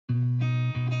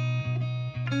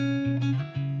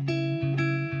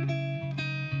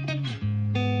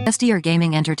Bestier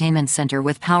Gaming Entertainment Center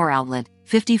with power outlet,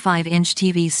 55-inch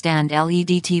TV stand,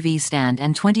 LED TV stand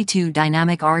and 22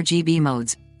 dynamic RGB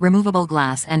modes, removable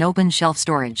glass and open shelf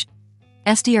storage.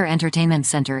 Bestier Entertainment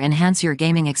Center, enhance your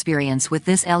gaming experience with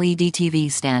this LED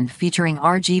TV stand featuring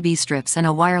RGB strips and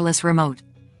a wireless remote.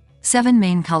 7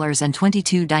 main colors and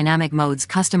 22 dynamic modes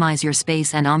customize your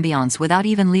space and ambiance without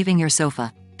even leaving your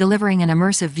sofa, delivering an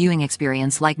immersive viewing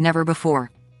experience like never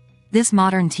before. This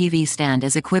modern TV stand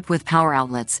is equipped with power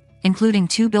outlets, including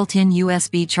 2 built-in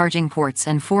USB charging ports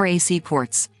and 4 AC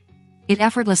ports. It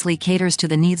effortlessly caters to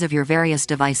the needs of your various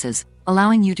devices,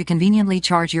 allowing you to conveniently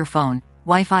charge your phone,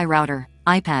 Wi-Fi router,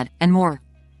 iPad, and more.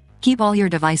 Keep all your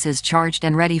devices charged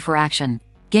and ready for action.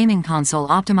 Gaming console,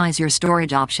 optimize your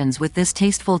storage options with this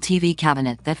tasteful TV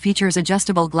cabinet that features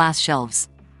adjustable glass shelves.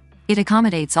 It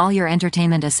accommodates all your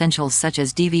entertainment essentials such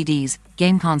as DVDs,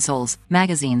 game consoles,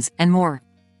 magazines, and more.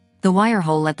 The wire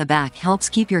hole at the back helps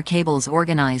keep your cables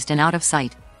organized and out of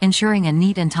sight, ensuring a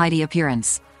neat and tidy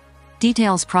appearance.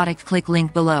 Details product, click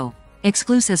link below.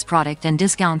 Exclusives product and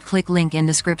discount, click link in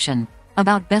description.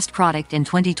 About best product in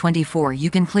 2024,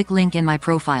 you can click link in my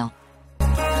profile.